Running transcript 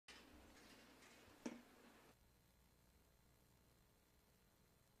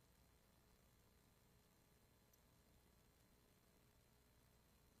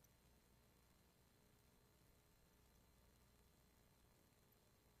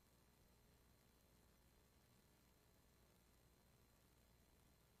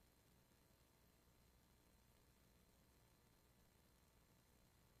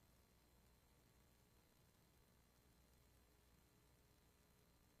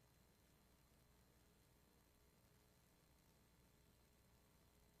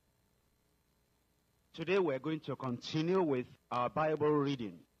Today we're going to continue with our Bible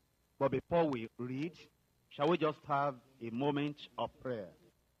reading. But before we read, shall we just have a moment of prayer?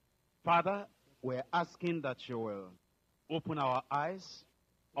 Father, we're asking that you will open our eyes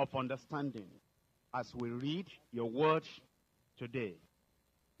of understanding as we read your word today.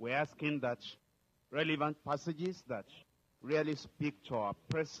 We're asking that relevant passages that really speak to our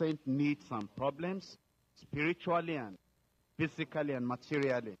present needs and problems, spiritually and physically and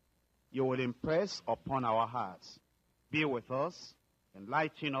materially, you will impress upon our hearts. Be with us,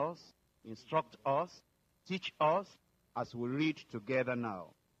 enlighten us, instruct us, teach us as we read together now.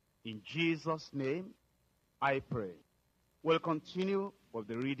 In Jesus' name, I pray. We'll continue with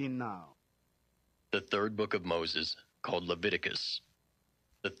the reading now. The third book of Moses, called Leviticus.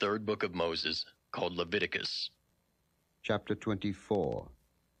 The third book of Moses, called Leviticus. Chapter 24.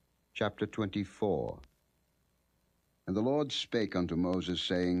 Chapter 24. And the Lord spake unto Moses,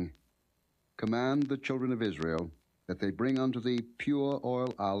 saying, Command the children of Israel that they bring unto thee pure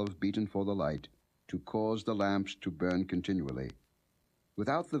oil olive beaten for the light, to cause the lamps to burn continually.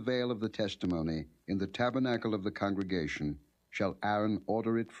 Without the veil of the testimony, in the tabernacle of the congregation, shall Aaron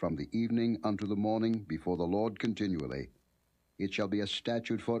order it from the evening unto the morning before the Lord continually. It shall be a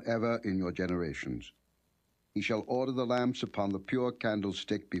statute forever in your generations. He shall order the lamps upon the pure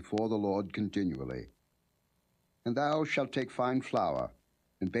candlestick before the Lord continually. And thou shalt take fine flour,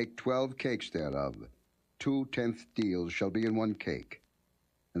 and bake 12 cakes thereof. 2 tenth deals shall be in one cake.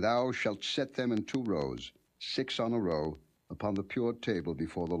 And thou shalt set them in 2 rows, 6 on a row, upon the pure table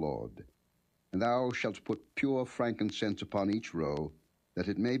before the Lord. And thou shalt put pure frankincense upon each row, that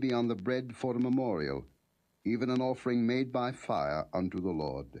it may be on the bread for a memorial, even an offering made by fire unto the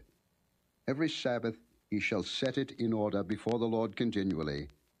Lord. Every Sabbath he shall set it in order before the Lord continually,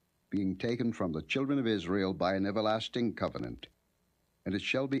 being taken from the children of Israel by an everlasting covenant. And it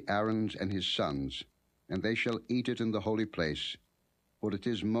shall be Aaron's and his sons, and they shall eat it in the holy place, for it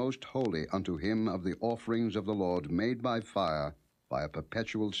is most holy unto him of the offerings of the Lord made by fire, by a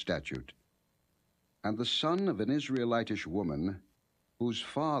perpetual statute. And the son of an Israelitish woman, whose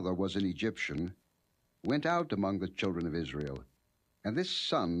father was an Egyptian, went out among the children of Israel. And this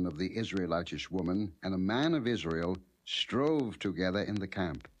son of the Israelitish woman and a man of Israel strove together in the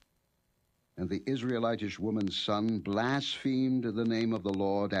camp. And the Israelitish woman's son blasphemed the name of the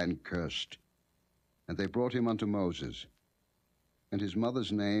Lord and cursed. And they brought him unto Moses. And his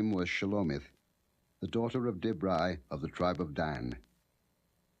mother's name was Shelomith, the daughter of Dibri of the tribe of Dan.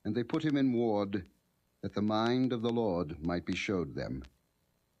 And they put him in ward, that the mind of the Lord might be showed them.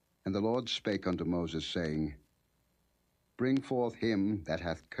 And the Lord spake unto Moses, saying, Bring forth him that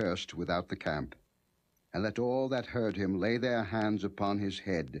hath cursed without the camp, and let all that heard him lay their hands upon his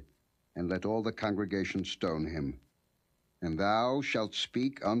head, and let all the congregation stone him. And thou shalt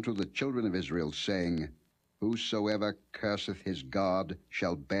speak unto the children of Israel, saying, Whosoever curseth his God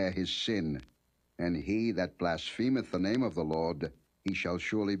shall bear his sin, and he that blasphemeth the name of the Lord, he shall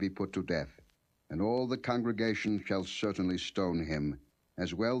surely be put to death. And all the congregation shall certainly stone him,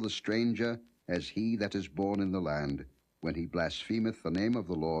 as well the stranger as he that is born in the land, when he blasphemeth the name of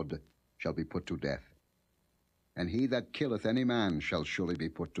the Lord, shall be put to death. And he that killeth any man shall surely be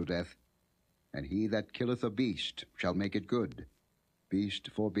put to death. And he that killeth a beast shall make it good, beast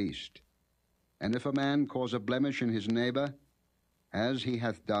for beast. And if a man cause a blemish in his neighbor, as he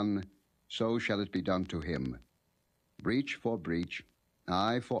hath done, so shall it be done to him. Breach for breach,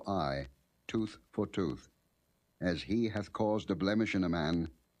 eye for eye, tooth for tooth. As he hath caused a blemish in a man,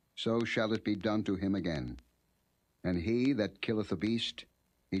 so shall it be done to him again. And he that killeth a beast,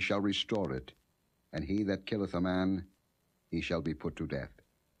 he shall restore it. And he that killeth a man, he shall be put to death.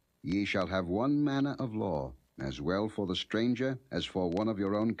 Ye shall have one manner of law, as well for the stranger as for one of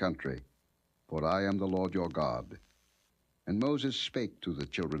your own country. For I am the Lord your God. And Moses spake to the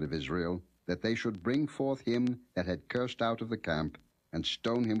children of Israel, that they should bring forth him that had cursed out of the camp, and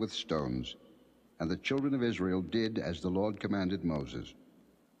stone him with stones. And the children of Israel did as the Lord commanded Moses.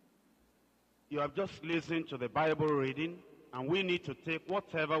 You have just listened to the Bible reading, and we need to take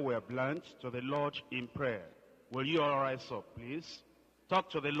whatever we have learned to the Lord in prayer. Will you all rise up, please? Talk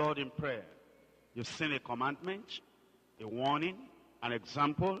to the Lord in prayer. You've seen a commandment, a warning, an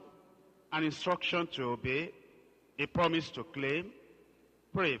example, an instruction to obey, a promise to claim.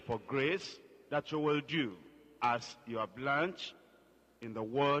 Pray for grace that you will do as you have learned in the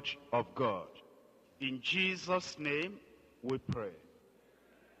Word of God. In Jesus' name we pray.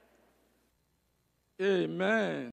 Amen.